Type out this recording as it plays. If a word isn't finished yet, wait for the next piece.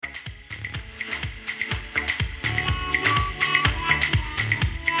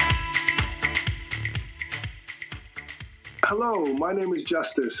Hello, my name is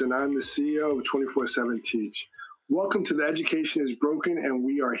Justice, and I'm the CEO of 24/7 Teach. Welcome to the Education is Broken, and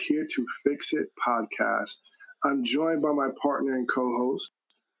we are here to fix it podcast. I'm joined by my partner and co-host.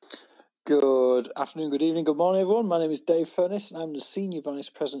 Good afternoon, good evening, good morning, everyone. My name is Dave Furness, and I'm the Senior Vice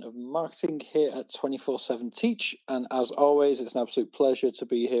President of Marketing here at 24/7 Teach. And as always, it's an absolute pleasure to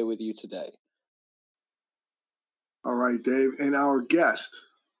be here with you today. All right, Dave, and our guest.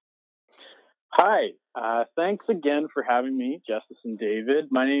 Hi, thanks again for having me, Justice and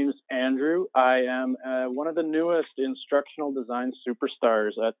David. My name is Andrew. I am one of the newest instructional design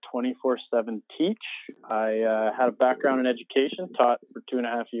superstars at 24/7 Teach. I had a background in education, taught for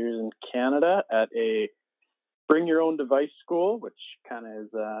 2.5 years in Canada at a bring your own device school, which kind of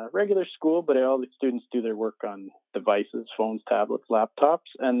is a regular school, but all the students do their work on devices, phones, tablets, laptops.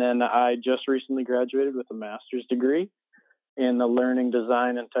 And then I just recently graduated with a master's degree in the Learning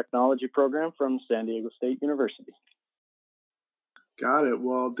Design and Technology program from San Diego State University. Got it.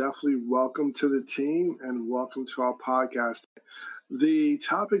 Well, definitely welcome to the team and welcome to our podcast. The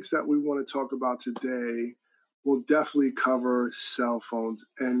topics that we want to talk about today will definitely cover cell phones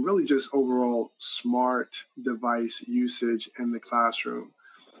and really just overall smart device usage in the classroom.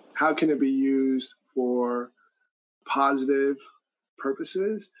 How can it be used for positive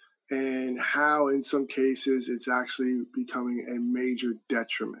purposes, and how in some cases it's actually becoming a major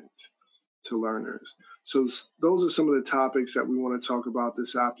detriment to learners. So those are some of the topics that we want to talk about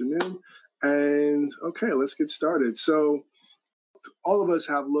this afternoon. And okay, let's get started. So all of us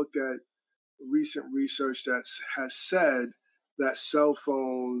have looked at recent research that has said that cell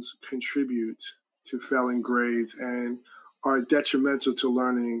phones contribute to failing grades and are detrimental to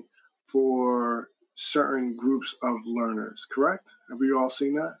learning for certain groups of learners, correct? Have we all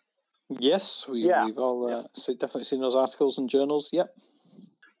seen that? Yes, we've all definitely seen those articles and journals. Yep.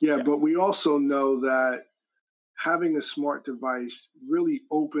 Yeah, but we also know that having a smart device really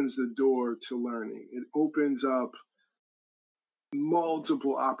opens the door to learning. It opens up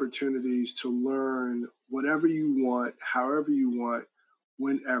multiple opportunities to learn whatever you want, however you want,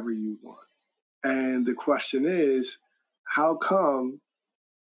 whenever you want. And the question is, how come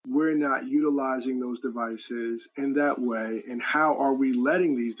we're not utilizing those devices in that way, and how are we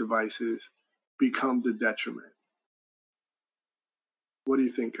letting these devices become the detriment? What do you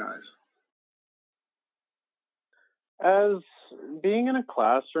think, guys? As being in a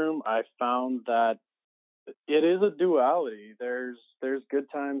classroom, I found that it is a duality. There's good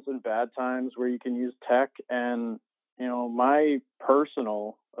times and bad times where you can use tech, and my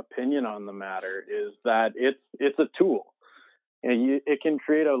personal opinion on the matter is that it's a tool. And it can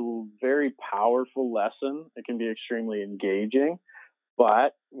create a very powerful lesson. It can be extremely engaging,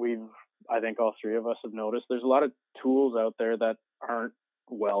 but I think all three of us have noticed there's a lot of tools out there that aren't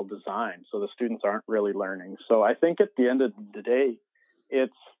well designed, so the students aren't really learning. So I think at the end of the day,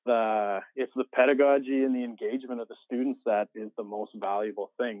 it's the pedagogy and the engagement of the students that is the most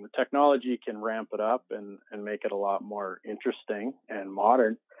valuable thing. The technology can ramp it up and make it a lot more interesting and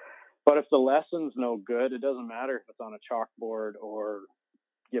modern. But if the lesson's no good, it doesn't matter if it's on a chalkboard or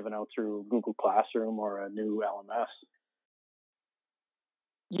given out through Google Classroom or a new LMS.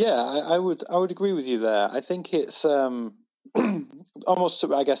 Yeah, I would agree with you there. I think it's almost,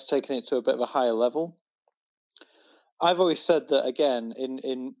 I guess, taking it to a bit of a higher level. I've always said that, again,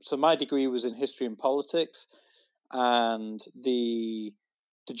 so my degree was in history and politics, and the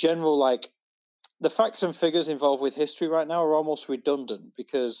general, the facts and figures involved with history right now are almost redundant,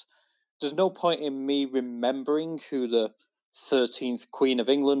 because there's no point in me remembering who the 13th Queen of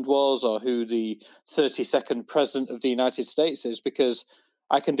England was or who the 32nd President of the United States is, because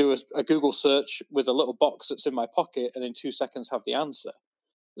I can do a Google search with a little box that's in my pocket and in 2 seconds have the answer.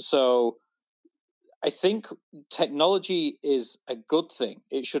 So I think technology is a good thing.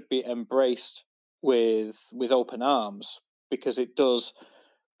 It should be embraced with open arms, because it does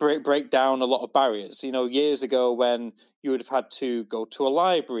break down a lot of barriers. Years ago, when you would have had to go to a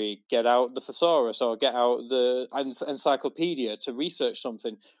library, get out the thesaurus or get out the encyclopedia to research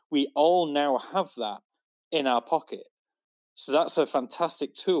something, we all now have that in our pocket. So that's a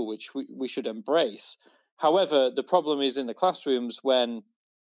fantastic tool which we should embrace. However, the problem is in the classrooms when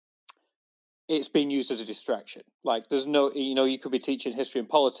it's being used as a distraction. Like, there's no, you could be teaching history and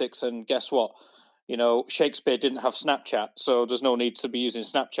politics, and guess what? Shakespeare didn't have Snapchat, so there's no need to be using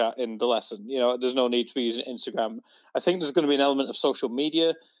Snapchat in the lesson. There's no need to be using Instagram. I think there's going to be an element of social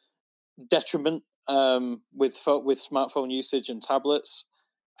media detriment with smartphone usage and tablets.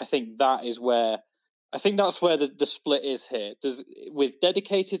 I think that's where the split is here. With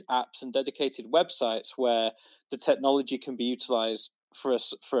dedicated apps and dedicated websites where the technology can be utilized for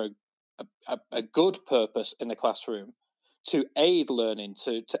a good purpose in the classroom, to aid learning,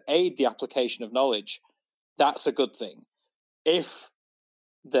 to aid the application of knowledge, that's a good thing. If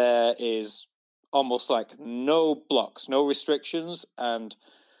there is almost like no blocks, no restrictions, and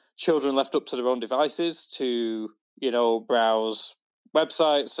children left up to their own devices to, browse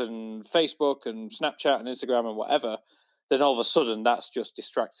websites and Facebook and Snapchat and Instagram and whatever, then all of a sudden that's just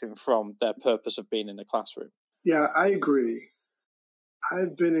distracting from their purpose of being in the classroom. Yeah, I agree.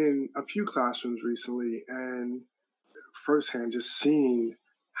 I've been in a few classrooms recently and firsthand just seen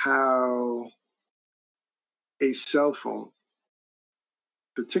how a cell phone,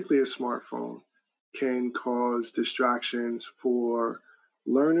 particularly a smartphone, can cause distractions for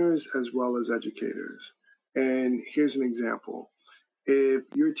learners as well as educators. And here's an example. If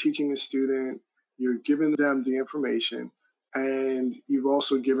you're teaching a student, you're giving them the information, and you've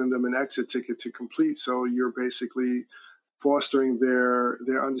also given them an exit ticket to complete. So you're basically fostering their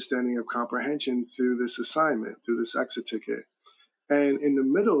understanding of comprehension through this assignment, through this exit ticket. And in the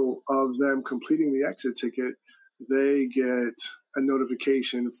middle of them completing the exit ticket, they get a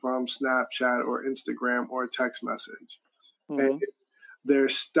notification from Snapchat or Instagram or a text message. Mm-hmm. And they're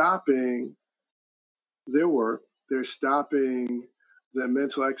stopping their work. They're stopping the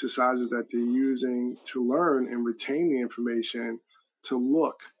mental exercises that they're using to learn and retain the information to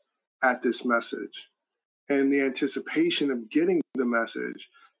look at this message. And the anticipation of getting the message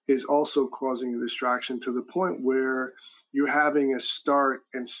is also causing a distraction to the point where you're having a start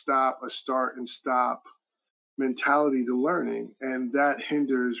and stop mentality to learning, and that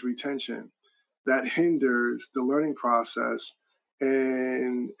hinders retention. That hinders the learning process,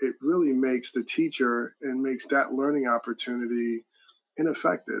 and it really makes the teacher and makes that learning opportunity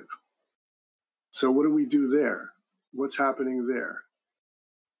ineffective. So what do we do there? What's happening there?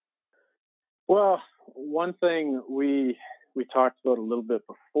 Well, one thing we talked about a little bit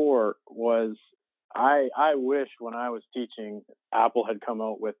before was I wish when I was teaching, Apple had come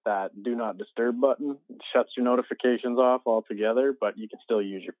out with that do not disturb button. It shuts your notifications off altogether, but you can still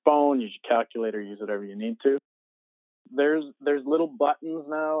use your phone, use your calculator, use whatever you need to. There's little buttons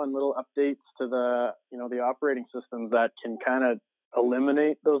now and little updates to the operating systems that can kind of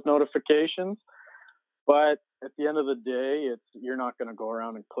eliminate those notifications. But at the end of the day, you're not going to go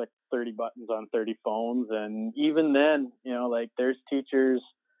around and click 30 buttons on 30 phones. And even then, there's teachers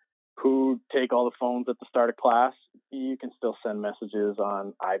who take all the phones at the start of class. You can still send messages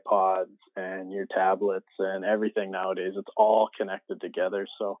on iPods and your tablets and everything nowadays. It's all connected together.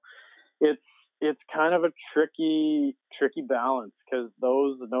 So it's kind of a tricky balance because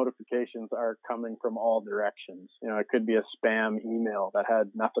those notifications are coming from all directions. It could be a spam email that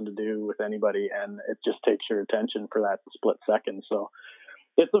had nothing to do with anybody, and it just takes your attention for that split second. So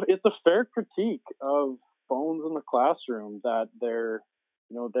it's a fair critique of phones in the classroom that they're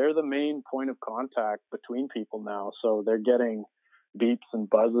the main point of contact between people now. So they're getting beeps and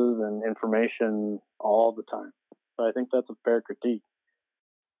buzzes and information all the time. So I think that's a fair critique.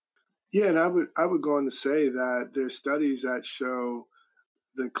 Yeah, and I would go on to say that there's studies that show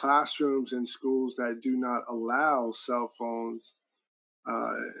the classrooms and schools that do not allow cell phones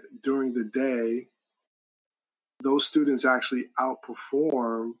during the day, those students actually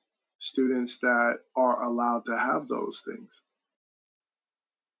outperform students that are allowed to have those things.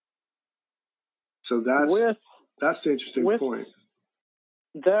 So that's the interesting point.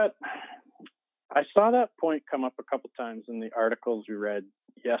 That I saw that point come up a couple times in the articles we read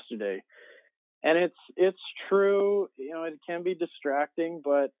yesterday, and it's true. It can be distracting,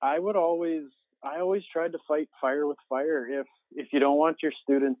 but I always tried to fight fire with fire. If you don't want your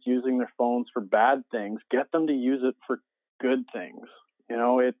students using their phones for bad things, get them to use it for good things.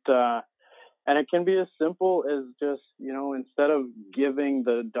 And it can be as simple as just, instead of giving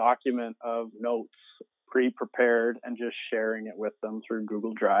the document of notes pre-prepared and just sharing it with them through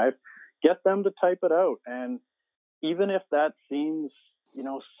Google Drive, get them to type it out. And even if that seems,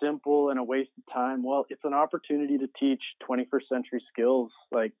 simple and a waste of time, well, it's an opportunity to teach 21st century skills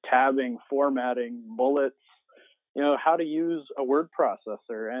like tabbing, formatting, bullets, how to use a word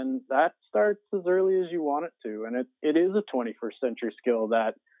processor. And that starts as early as you want it to. And it is a 21st century skill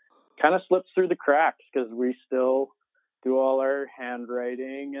that kind of slips through the cracks because we still do all our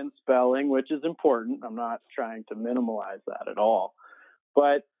handwriting and spelling, which is important. I'm not trying to minimalize that at all.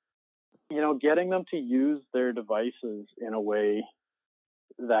 But, getting them to use their devices in a way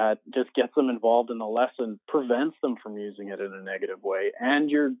that just gets them involved in the lesson prevents them from using it in a negative way. And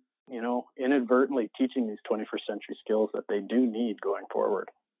you're, inadvertently teaching these 21st century skills that they do need going forward.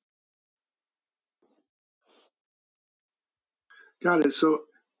 Got it. So,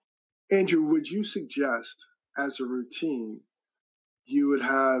 Andrew, would you suggest as a routine, you would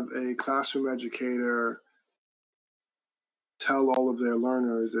have a classroom educator tell all of their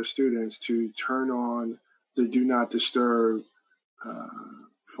learners, their students, to turn on the do not disturb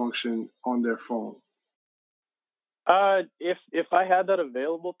function on their phone? If I had that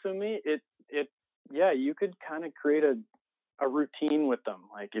available to me, yeah, you could kind of create a routine with them.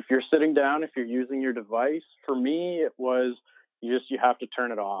 Like if you're sitting down, if you're using your device, for me, it was you have to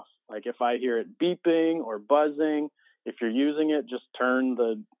turn it off. Like if I hear it beeping or buzzing, if you're using it, just turn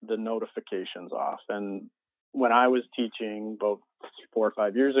the notifications off. And when I was teaching about 4 or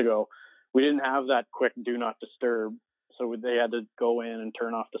 5 years ago, we didn't have that quick do not disturb. So they had to go in and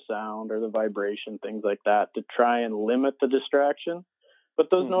turn off the sound or the vibration, things like that, to try and limit the distraction. But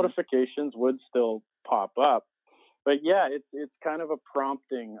those notifications would still pop up. But yeah, it's kind of a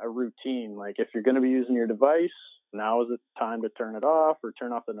prompting, a routine. Like if you're going to be using your device, now is the time to turn it off or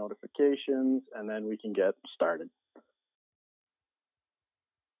turn off the notifications, and then we can get started.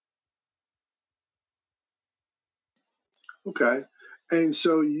 Okay. And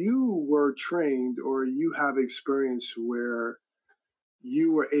so you were trained, or you have experience where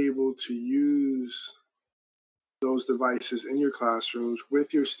you were able to use those devices in your classrooms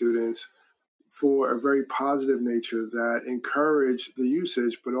with your students for a very positive nature that encouraged the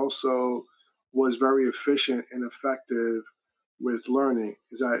usage, but also was very efficient and effective with learning.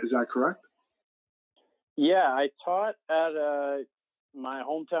 Is that correct? Yeah, I taught at my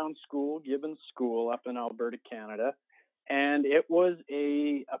hometown school, Gibbons School, up in Alberta, Canada. And it was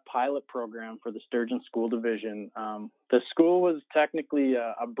a pilot program for the Sturgeon School Division. The school was technically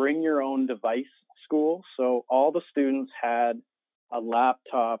a bring your own device school. So all the students had a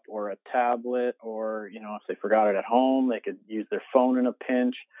laptop or a tablet, or, if they forgot it at home, they could use their phone in a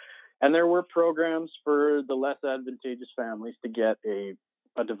pinch. And there were programs for the less advantageous families to get a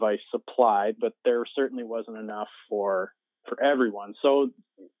device supplied, but there certainly wasn't enough for everyone. So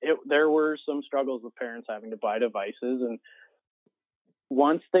there were some struggles with parents having to buy devices. And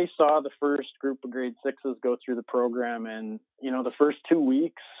once they saw the first group of grade sixes go through the program, and, the first 2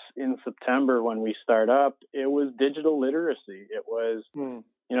 weeks in September when we start up, it was digital literacy. It was,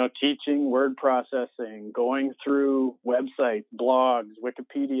 teaching word processing, going through websites, blogs,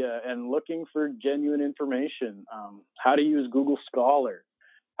 Wikipedia, and looking for genuine information, how to use Google Scholar,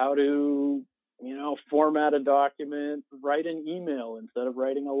 how to format a document, write an email instead of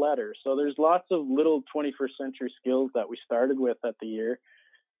writing a letter. So there's lots of little 21st century skills that we started with at the year.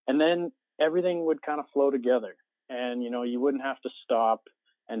 And then everything would kind of flow together. And, you wouldn't have to stop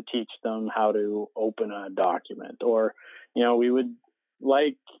and teach them how to open a document. Or, we would,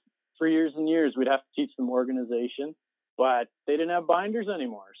 like, for years and years, we'd have to teach them organization, but they didn't have binders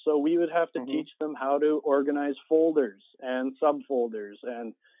anymore. So we would have to teach them how to organize folders and subfolders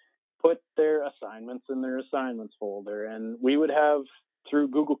and put their assignments in their assignments folder. And we would have, through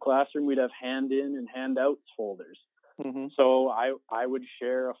Google Classroom, we'd have hand in and handouts folders. So I would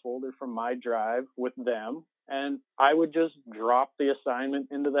share a folder from my drive with them, and I would just drop the assignment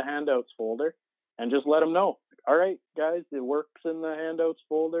into the handouts folder and just let them know, all right, guys, the work's in the handouts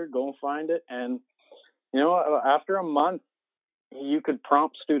folder, go and find it. And, after a month, you could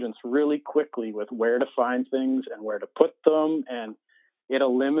prompt students really quickly with where to find things and where to put them. And it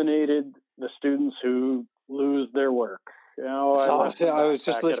eliminated the students who lose their work. I was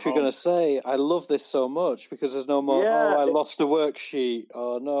just literally going to say, I love this so much because there's no more, I lost the worksheet,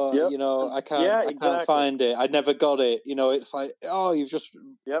 or no, I can't find it. I never got it. It's like, you've just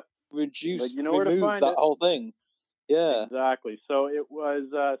removed that whole thing. Yeah. Exactly. So it was,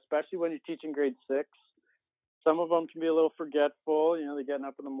 especially when you're teaching grade 6, some of them can be a little forgetful, they're getting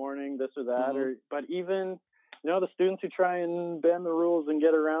up in the morning, this or that, but even, the students who try and bend the rules and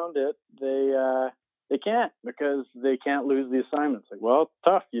get around it, they can't, because they can't lose the assignments. Like, well, it's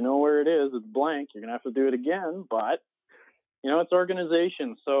tough. Where it is. It's blank. You're going to have to do it again. But, it's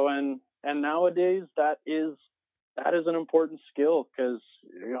organization. So, and nowadays that is an important skill, because,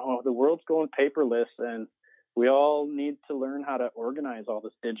 the world's going paperless, and we all need to learn how to organize all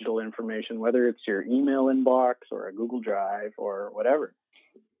this digital information, whether it's your email inbox or a Google Drive or whatever.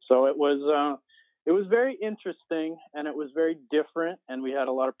 So it was very interesting, and it was very different, and we had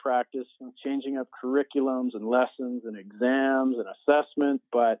a lot of practice in changing up curriculums and lessons and exams and assessment,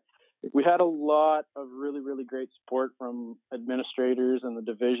 but we had a lot of really, really great support from administrators and the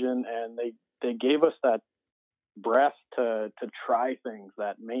division, and they gave us that breath to try things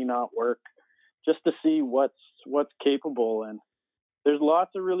that may not work, just to see what's capable. And there's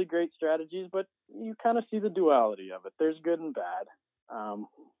lots of really great strategies, but you kind of see the duality of it. There's good and bad.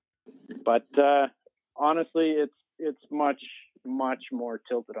 But honestly, it's much, much more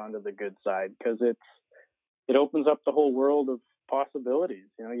tilted onto the good side, because it opens up the whole world of possibilities.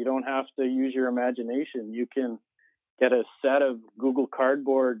 You don't have to use your imagination. You can get a set of Google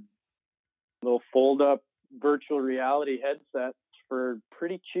Cardboard, little fold-up virtual reality headsets for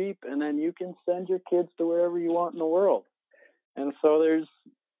pretty cheap, and then you can send your kids to wherever you want in the world. And so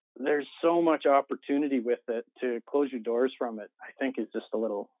there's so much opportunity with it. To close your doors from it, I think, is just a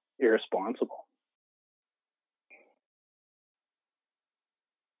little irresponsible.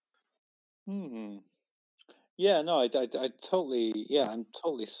 Yeah, no, I totally, I'm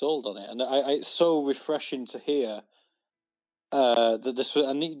totally sold on it, and it's so refreshing to hear that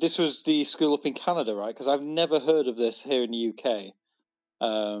this was the school up in Canada, right? Because I've never heard of this here in the UK.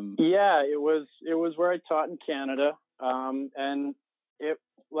 Yeah, it was where I taught in Canada, and it,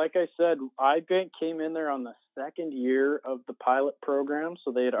 like I said, I came in there on the second year of the pilot program,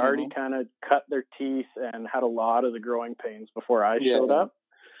 so they had already kind of cut their teeth and had a lot of the growing pains before I showed up.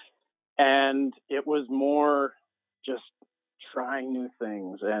 And it was more just trying new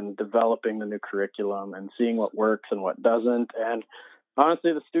things and developing the new curriculum and seeing what works and what doesn't. And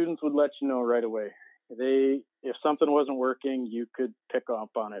honestly, the students would let you know right away. If something wasn't working, you could pick up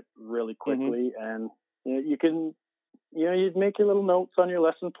on it really quickly, and you'd make your little notes on your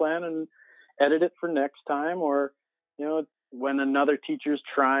lesson plan and edit it for next time. Or, when another teacher's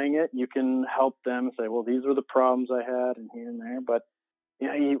trying it, you can help them say, well, these were the problems I had and here and there. But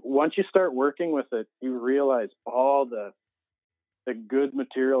once you start working with it, you realize all the good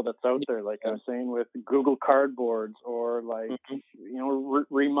material that's out there. Like I was saying, with Google Cardboards, or like,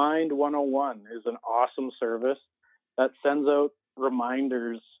 Remind 101 is an awesome service that sends out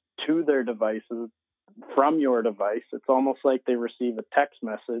reminders to their devices from your device. It's almost like they receive a text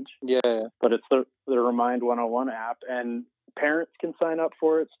message. Yeah. But it's the Remind 101 app, and parents can sign up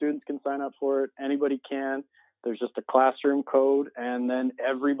for it. Students can sign up for it. Anybody can. There's just a classroom code, and then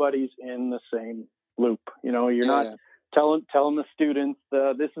everybody's in the same loop. You're not telling the students,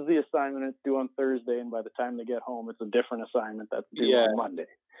 this is the assignment, it's due on Thursday, and by the time they get home, it's a different assignment that's due on Monday.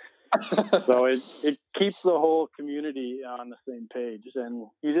 So it keeps the whole community on the same page, and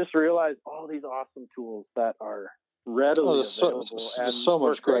you just realize all these awesome tools that are readily available. There's so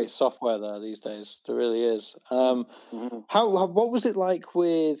much great software there these days. There really is. What was it like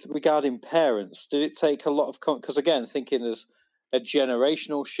regarding parents? Did it take a lot of because again, thinking there's a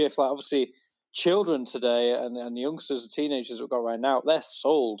generational shift. Like obviously, children today and youngsters and teenagers we've got right now, they're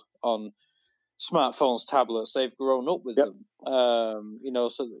sold on smartphones, tablets. They've grown up with them.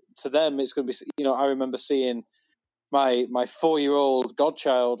 So to them, it's going to be. I remember seeing my 4-year-old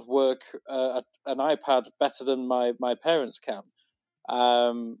godchild work an iPad better than my parents can.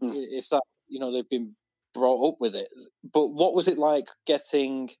 It's that they've been brought up with it. But what was it like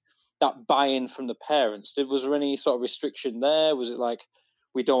getting that buy-in from the parents? Was there any sort of restriction there? Was it like,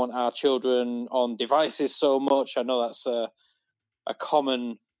 we don't want our children on devices so much? I know that's a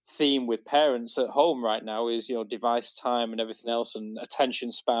common theme with parents at home right now is device time and everything else and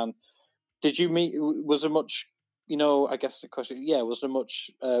attention span. Was there much I guess the question, was there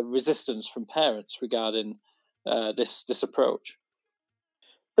much resistance from parents regarding this approach?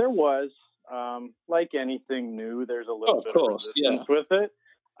 There was, like anything new, there's a little bit of resistance with it.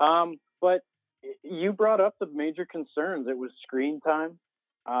 But you brought up the major concerns. It was screen time.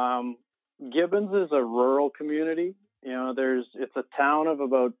 Gibbons is a rural community. It's a town of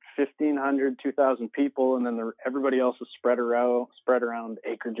about 1,500, 2,000 people, and then everybody else is spread around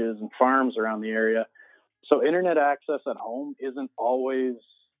acreages and farms around the area. So internet access at home isn't always,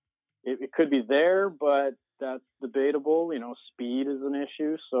 it could be there, but that's debatable. Speed is an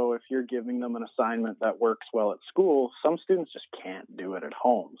issue. So if you're giving them an assignment that works well at school, some students just can't do it at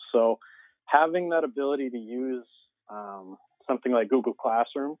home. So having that ability to use something like Google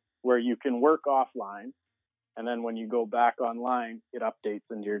Classroom, where you can work offline, and then when you go back online, it updates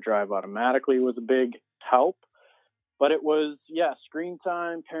into your drive automatically, was a big help. But it was, screen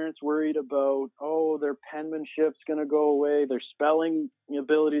time. Parents worried about, their penmanship's going to go away, their spelling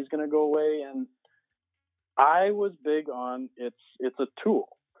ability is going to go away. And I was big on it's a tool.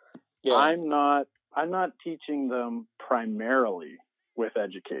 Yeah. I'm not teaching them primarily with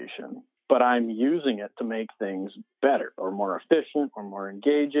education, but I'm using it to make things better or more efficient or more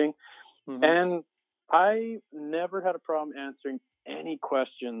engaging. And I never had a problem answering any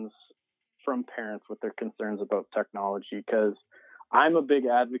questions from parents with their concerns about technology, because I'm a big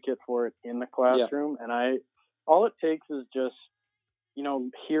advocate for it in the classroom. And all it takes is just,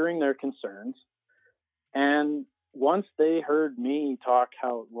 hearing their concerns. And once they heard me talk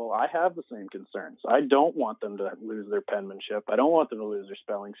how, I have the same concerns. I don't want them to lose their penmanship. I don't want them to lose their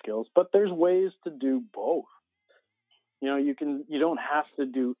spelling skills, but there's ways to do both. You don't have to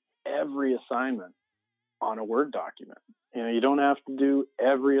do every assignment on a Word document. You know, you don't have to do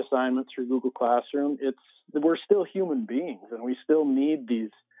every assignment through Google Classroom. We're still human beings, and we still need these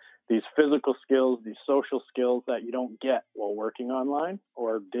physical skills, these social skills that you don't get while working online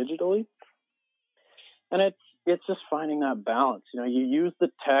or digitally. And it's just finding that balance. You know, you use the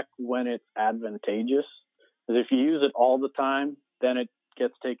tech when it's advantageous. Because if you use it all the time, then it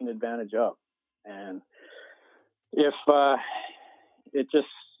gets taken advantage of. And if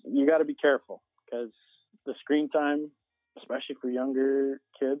you got to be careful, because the screen time, especially for younger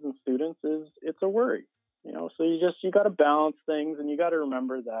kids and students, it's a worry. You know, so you got to balance things, and you got to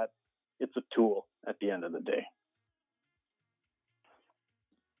remember that it's a tool at the end of the day.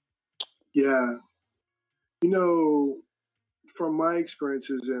 Yeah. You know, from my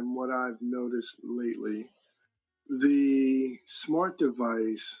experiences and what I've noticed lately, the smart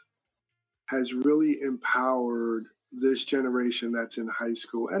device has really empowered this generation that's in high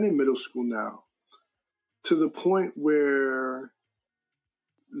school and in middle school now, to the point where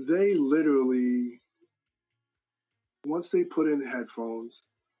they literally, once they put in headphones,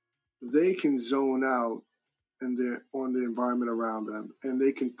 they can zone out on the environment around them, and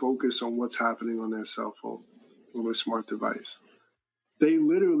they can focus on what's happening on their cell phone, on their smart device. They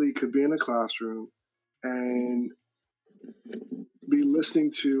literally could be in a classroom and be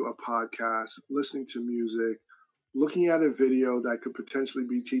listening to a podcast, listening to music, looking at a video that could potentially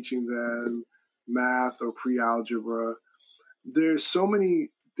be teaching them math or pre-algebra. There's so many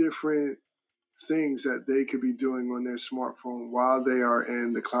different things that they could be doing on their smartphone while they are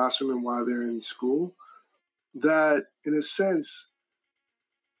in the classroom and while they're in school, that in a sense,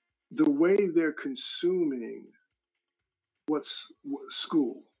 the way they're consuming what's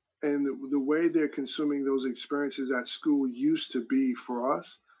school and the way they're consuming those experiences that school used to be for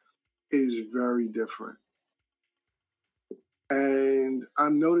us is very different. And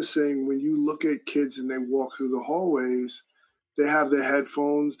I'm noticing when you look at kids and they walk through the hallways, they have their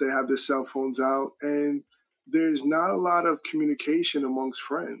headphones, they have their cell phones out, and there's not a lot of communication amongst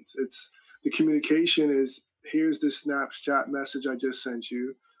friends. The communication is, here's this Snapchat message I just sent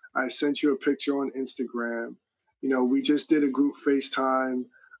you. I sent you a picture on Instagram. You know, we just did a group FaceTime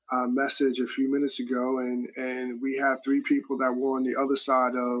message a few minutes ago, and we have 3 people that were on the other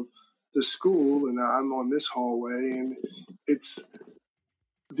side of the school, and I'm on this hallway, and it's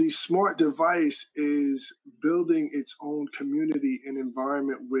the smart device is building its own community and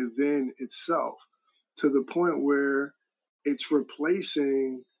environment within itself, to the point where it's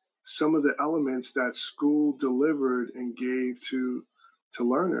replacing some of the elements that school delivered and gave to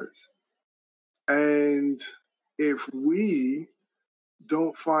learners. And if we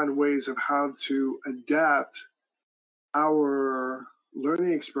don't find ways of how to adapt our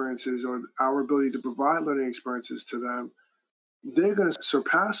learning experiences or our ability to provide learning experiences to them, they're going to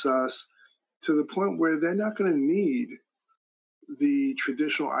surpass us to the point where they're not going to need the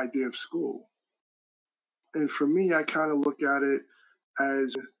traditional idea of school. And for me, I kind of look at it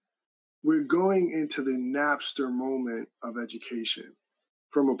as we're going into the Napster moment of education,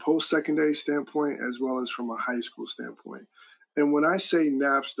 from a post-secondary standpoint as well as from a high school standpoint. And when I say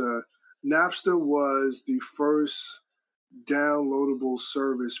Napster, Napster was the first downloadable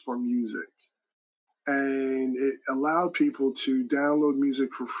service for music. And it allowed people to download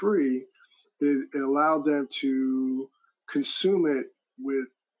music for free. It allowed them to consume it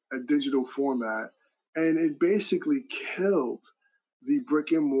with a digital format. And it basically killed the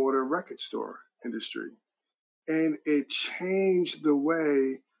brick and mortar record store industry. And it changed the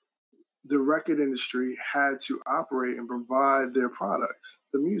way the record industry had to operate and provide their products,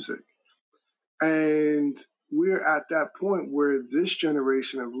 the music. And we're at that point where this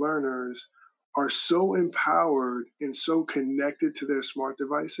generation of learners are so empowered and so connected to their smart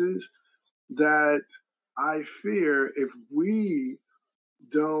devices that I fear if we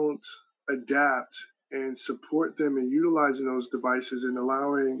don't adapt and support them in utilizing those devices and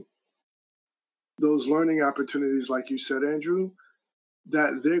allowing those learning opportunities, like you said, Andrew,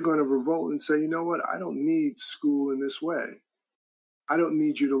 that they're going to revolt and say, you know what, I don't need school in this way. I don't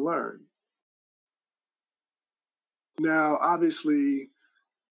need you to learn. Now, obviously,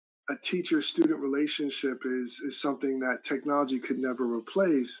 a teacher-student relationship is something that technology could never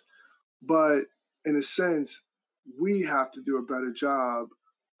replace. But in a sense, we have to do a better job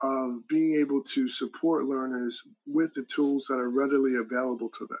of being able to support learners with the tools that are readily available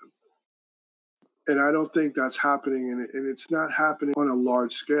to them. And I don't think that's happening, and it's not happening on a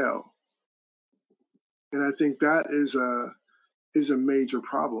large scale. And I think that is a major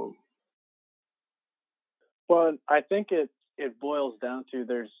problem. Well, I think it boils down to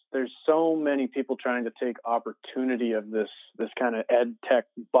there's so many people trying to take opportunity of this kind of ed tech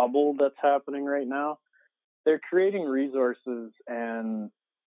bubble that's happening right now. they're creating resources, and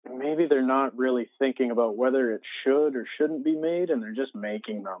maybe they're not really thinking about whether it should or shouldn't be made, and they're just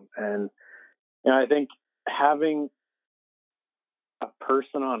making them. And I think having a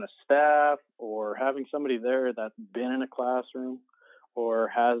person on a staff or having somebody there that's been in a classroom or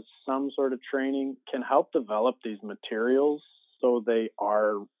has some sort of training can help develop these materials so they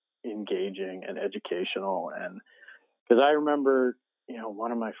are engaging and educational. And because I remember,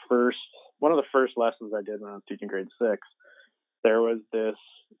 one of the first lessons I did when I was teaching grade 6, there was this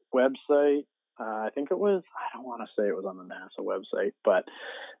website. I think it was, I don't want to say it was on the NASA website, but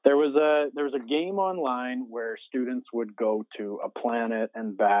there was a game online where students would go to a planet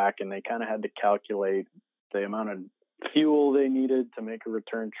and back, and they kind of had to calculate the amount of fuel they needed to make a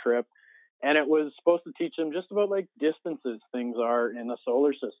return trip. And it was supposed to teach them just about like distances things are in the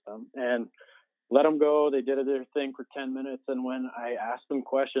solar system, and let them go. They did their thing for 10 minutes. And when I asked them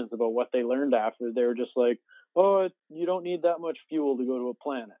questions about what they learned after, they were just like, oh, you don't need that much fuel to go to a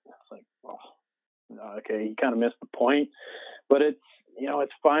planet. It's like, well, okay, you kind of missed the point. But it's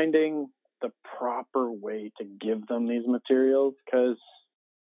finding the proper way to give them these materials, because,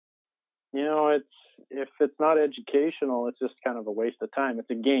 if it's not educational, it's just kind of a waste of time. It's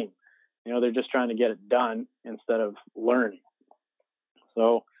a game. They're just trying to get it done instead of learning.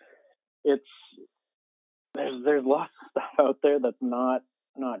 So there's lots of stuff out there that's not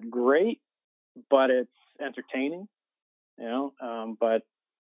great, but it's entertaining, but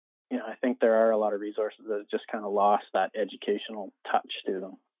I think there are a lot of resources that have just kind of lost that educational touch to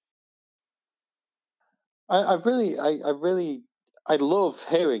them. I love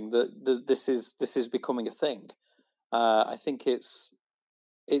hearing that this is becoming a thing. I think it's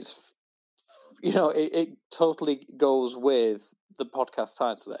it totally goes with the podcast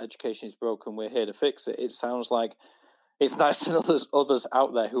title that education is broken, we're here to fix it. It sounds like it's nice to know there's others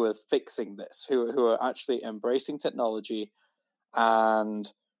out there who are fixing this, who are actually embracing technology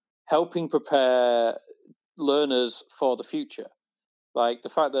and helping prepare learners for the future. Like the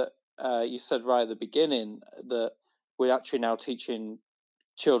fact that you said right at the beginning that we're actually now teaching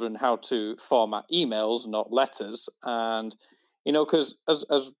children how to format emails, not letters, and because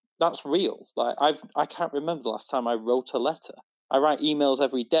as that's real. Like I can't remember the last time I wrote a letter. I write emails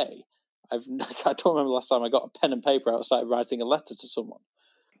every day. I don't remember the last time I got a pen and paper out and started writing a letter to someone.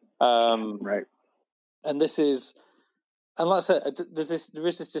 Right. And this is, and like I said, there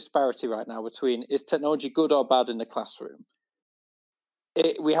is this disparity right now between is technology good or bad in the classroom?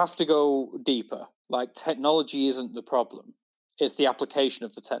 We have to go deeper. Like technology isn't the problem; it's the application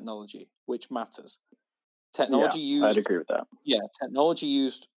of the technology which matters. Technology used, I'd agree with that. Yeah, technology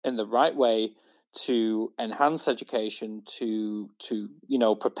used in the right way to enhance education, to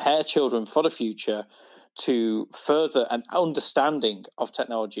prepare children for the future, to further an understanding of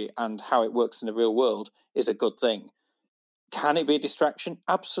technology and how it works in the real world is a good thing. Can it be a distraction?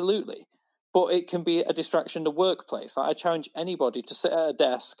 Absolutely. But it can be a distraction in the workplace. I challenge anybody to sit at a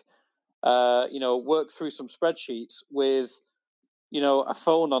desk, work through some spreadsheets with a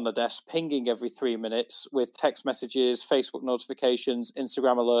phone on the desk pinging every 3 minutes with text messages, Facebook notifications,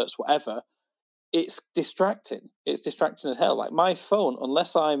 Instagram alerts, whatever. It's distracting. It's distracting as hell. Like my phone,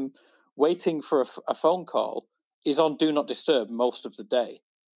 unless I'm waiting for a phone call, is on Do Not Disturb most of the day.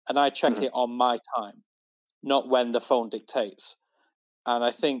 And I check it on my time, not when the phone dictates. And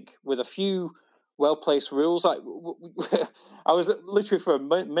I think with a few well-placed rules, like I was literally for a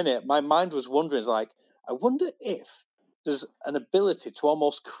minute, my mind was wondering, like, I wonder if there's an ability to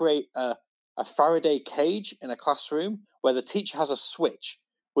almost create a Faraday cage in a classroom where the teacher has a switch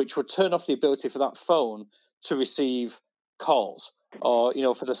which would turn off the ability for that phone to receive calls or,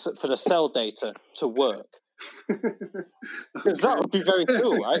 for the cell data to work. Because that would be very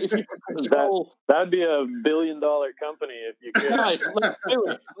cool, right? If you could control... That'd be a $1 billion company if you could. Guys, let's do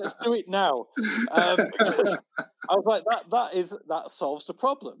it. Let's do it now. I was like, that solves the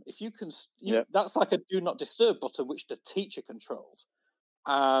problem. If you can, that's like a Do Not Disturb button which the teacher controls.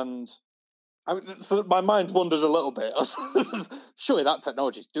 And so my mind wandered a little bit. Surely that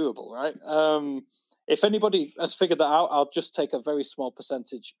technology is doable, right? If anybody has figured that out, I'll just take a very small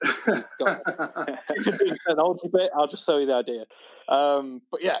percentage. If you do the technology bit, I'll just show you the idea.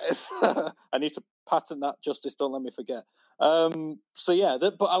 But yeah, I need to patent that. Justice, don't let me forget. So yeah,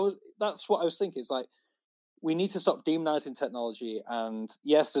 that's what I was thinking. It's like we need to stop demonizing technology. And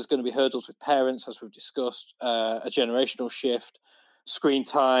yes, there's going to be hurdles with parents, as we've discussed, a generational shift, screen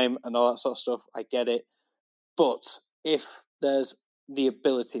time, and all that sort of stuff. I get it. But if there's the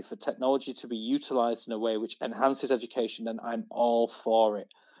ability for technology to be utilized in a way which enhances education, then I'm all for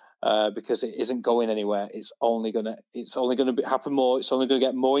it, because it isn't going anywhere. It's only going to happen more. It's only going to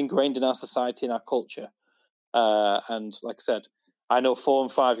get more ingrained in our society and our culture. And like I said, I know 4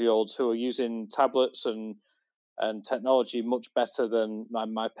 and 5-year-olds who are using tablets and technology much better than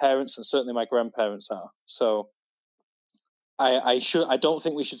my parents and certainly my grandparents are. So I don't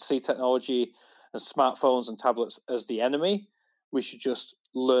think we should see technology and smartphones and tablets as the enemy. We should just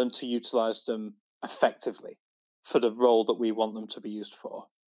learn to utilize them effectively for the role that we want them to be used for.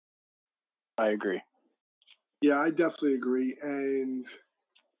 I agree. Yeah, I definitely agree. And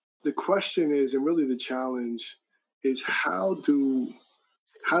the question is, and really the challenge is, how do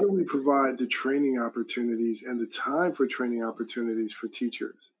we provide the training opportunities and the time for training opportunities for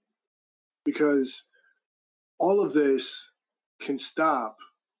teachers? Because all of this can stop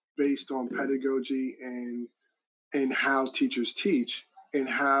based on pedagogy and how teachers teach and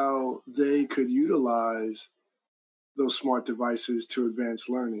how they could utilize those smart devices to advance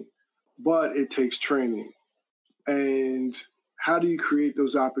learning. But it takes training. And how do you create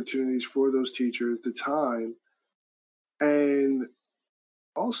those opportunities for those teachers, the time, and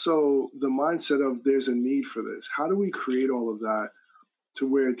also the mindset of there's a need for this? How do we create all of that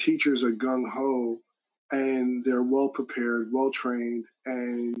to where teachers are gung-ho and they're well-prepared, well-trained,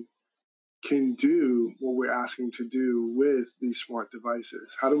 and can do what we're asking to do with these smart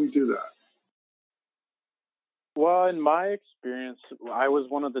devices? How do we do that? Well, in my experience, I was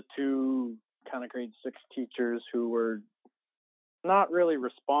one of the 2 kind of grade 6 teachers who were not really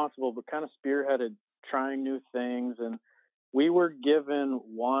responsible, but kind of spearheaded trying new things. And we were given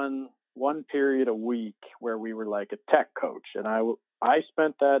one period a week where we were like a tech coach. And I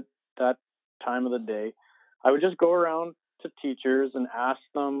spent that time of the day. I would just go around to teachers and ask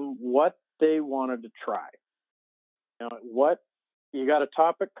them what they wanted to try. What you got a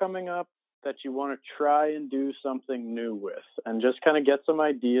topic coming up that you want to try and do something new with, and just kind of get some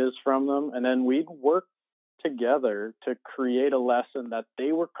ideas from them. And then we'd work together to create a lesson that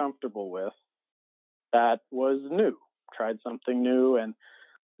they were comfortable with that was new, tried something new. And,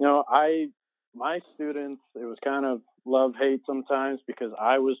 my students, it was kind of love-hate sometimes because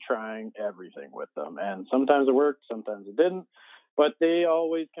I was trying everything with them. And sometimes it worked, sometimes it didn't. But they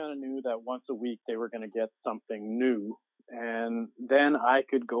always kind of knew that once a week they were going to get something new. And then I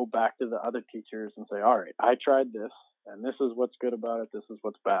could go back to the other teachers and say, all right, I tried this, and this is what's good about it. This is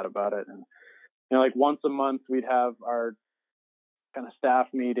what's bad about it. And, like once a month, we'd have our kind of staff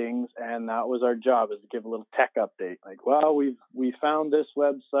meetings, and that was our job, is to give a little tech update. Like, well, we found this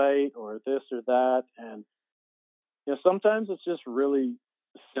website or this or that. And, sometimes it's just really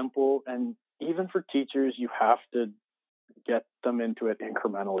simple. And even for teachers, you have to get them into it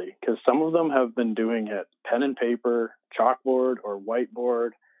incrementally, because some of them have been doing it pen and paper, chalkboard, or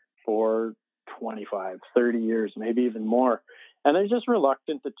whiteboard for 25, 30 years, maybe even more. And they're just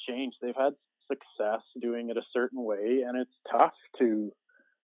reluctant to change. They've had success doing it a certain way, and it's tough to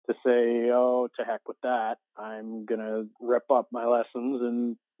say, oh, to heck with that. I'm going to rip up my lessons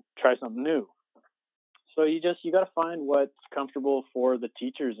and try something new. So you got to find what's comfortable for the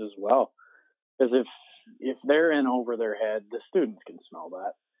teachers as well. Because if they're in over their head, the students can smell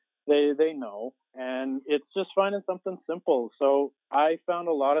that. They know, and it's just finding something simple. So I found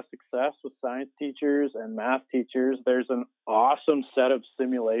a lot of success with science teachers and math teachers. There's an awesome set of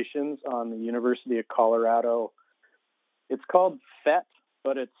simulations on the University of Colorado. It's called PhET,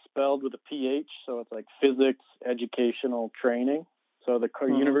 but it's spelled with a PH, so it's like Physics Educational Training. So the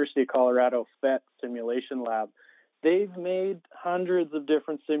University of Colorado PhET Simulation Lab, they've made hundreds of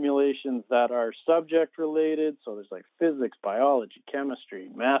different simulations that are subject related. So there's like physics, biology, chemistry,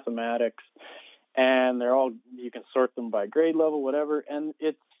 mathematics, and they're all, you can sort them by grade level, whatever. And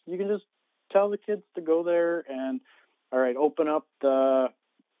you can just tell the kids to go there and, all right, open up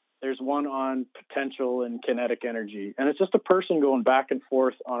there's one on potential and kinetic energy. And it's just a person going back and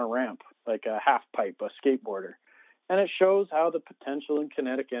forth on a ramp, like a half pipe, a skateboarder. And it shows how the potential and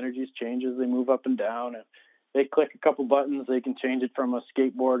kinetic energies change as they move up and down. And they click a couple buttons, they can change it from a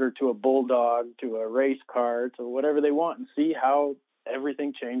skateboarder to a bulldog to a race car to whatever they want, and see how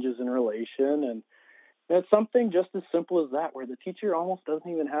everything changes in relation. And it's something just as simple as that, where the teacher almost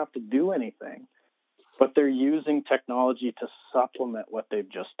doesn't even have to do anything, but they're using technology to supplement what they've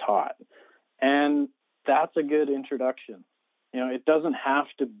just taught. And that's a good introduction. It doesn't have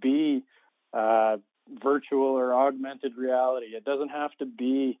to be virtual or augmented reality. It doesn't have to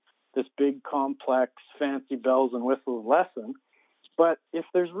be this big, complex, fancy bells and whistles lesson. But if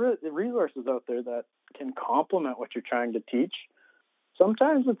there's resources out there that can complement what you're trying to teach,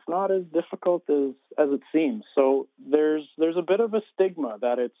 sometimes it's not as difficult as it seems. So there's a bit of a stigma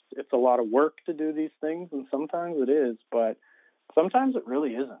that it's a lot of work to do these things, and sometimes it is, but sometimes it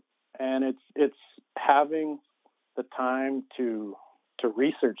really isn't. And it's having the time to to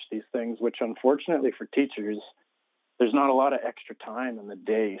research these things, which unfortunately for teachers, there's not a lot of extra time in the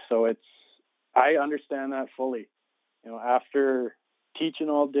day. So I understand that fully. After teaching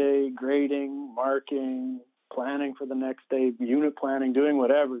all day, grading, marking, planning for the next day, unit planning, doing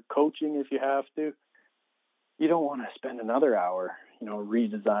whatever, coaching if you have to, you don't want to spend another hour,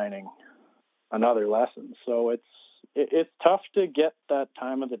 redesigning another lesson. So it's tough to get that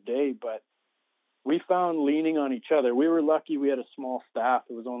time of the day, but we found leaning on each other. We were lucky we had a small staff.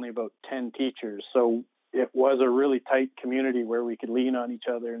 It was only about 10 teachers. So it was a really tight community where we could lean on each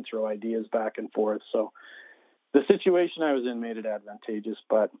other and throw ideas back and forth. So the situation I was in made it advantageous,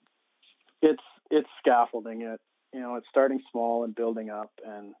 but it's scaffolding it. It's starting small and building up,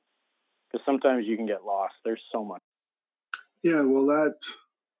 and because sometimes you can get lost. There's so much. Yeah, well, I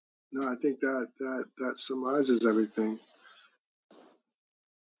think that summarizes everything.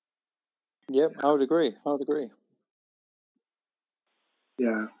 Yep, I would agree.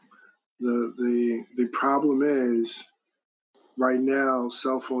 Yeah, the problem is right now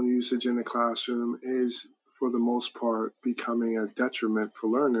cell phone usage in the classroom is, for the most part, becoming a detriment for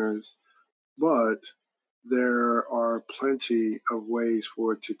learners, but there are plenty of ways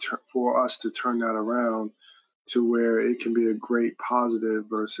for us to turn that around to where it can be a great positive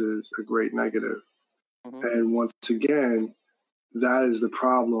versus a great negative. Mm-hmm. And once again, that is the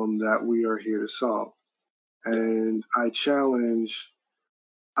problem that we are here to solve. And I challenge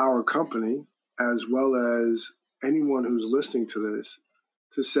our company, as well as anyone who's listening to this,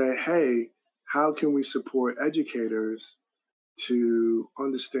 to say, hey, how can we support educators to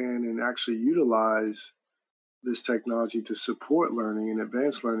understand and actually utilize this technology to support learning and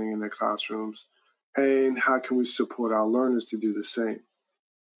advanced learning in their classrooms? And how can we support our learners to do the same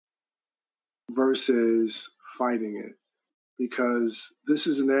versus fighting it? Because this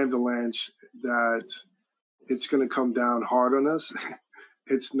is an avalanche that it's going to come down hard on us.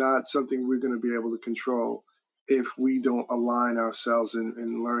 It's not something we're going to be able to control if we don't align ourselves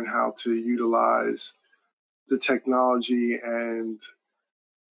and learn how to utilize the technology and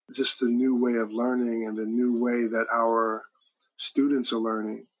just the new way of learning and the new way that our students are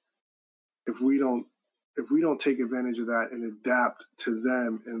learning. If we don't take advantage of that and adapt to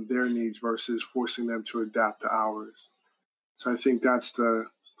them and their needs versus forcing them to adapt to ours. So I think that's the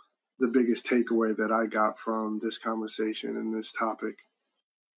biggest takeaway that I got from this conversation and this topic.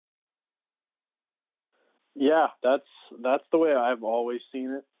 Yeah, that's the way I've always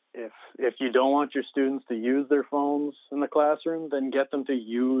seen it. If you don't want your students to use their phones in the classroom, then get them to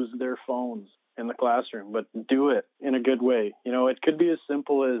use their phones in the classroom, but do it in a good way. It could be as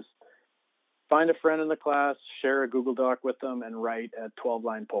simple as find a friend in the class, share a Google Doc with them, and write a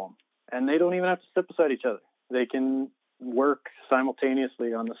 12-line poem. And they don't even have to sit beside each other. They can work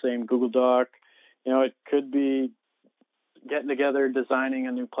simultaneously on the same Google Doc. It could be getting together, designing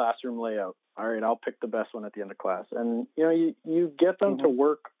a new classroom layout. All right, I'll pick the best one at the end of class. And, you get them to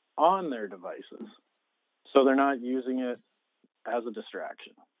work on their devices so they're not using it as a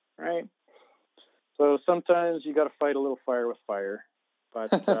distraction, right? So sometimes you got to fight a little fire with fire.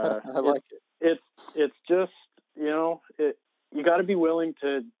 But I like it. It's just, you got to be willing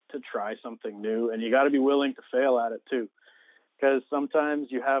to try something new, and you got to be willing to fail at it too. Because sometimes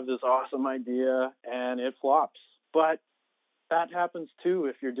you have this awesome idea and it flops. But that happens too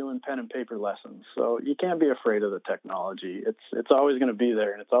if you're doing pen and paper lessons. So you can't be afraid of the technology. It's always going to be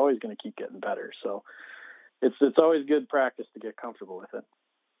there, and it's always going to keep getting better. So it's always good practice to get comfortable with it.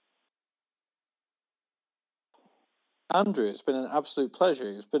 Andrew, it's been an absolute pleasure.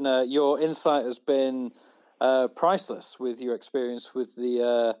 It's been your insight has been priceless with your experience with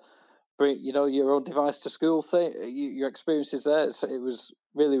the your own device to school thing. Your experiences there. So it was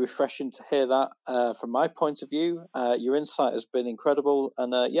really refreshing to hear that from my point of view. Your insight has been incredible,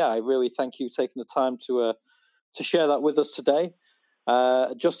 and I really thank you for taking the time to share that with us today.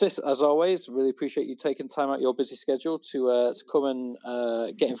 Justice, as always, really appreciate you taking time out of your busy schedule to come and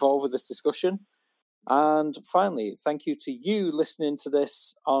get involved with this discussion. And finally, thank you to you listening to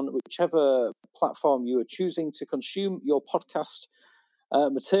this on whichever platform you are choosing to consume your podcast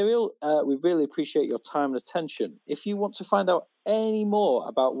material. We really appreciate your time and attention. If you want to find out any more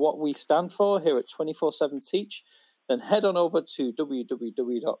about what we stand for here at 24/7 Teach, then head on over to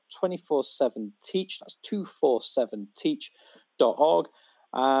www.247teach, that's 247teach.org,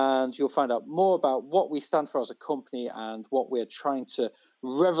 and you'll find out more about what we stand for as a company and what we're trying to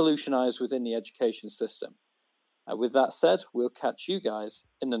revolutionize within the education system. With that said, we'll catch you guys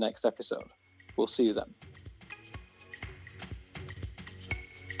in the next episode. We'll see you then.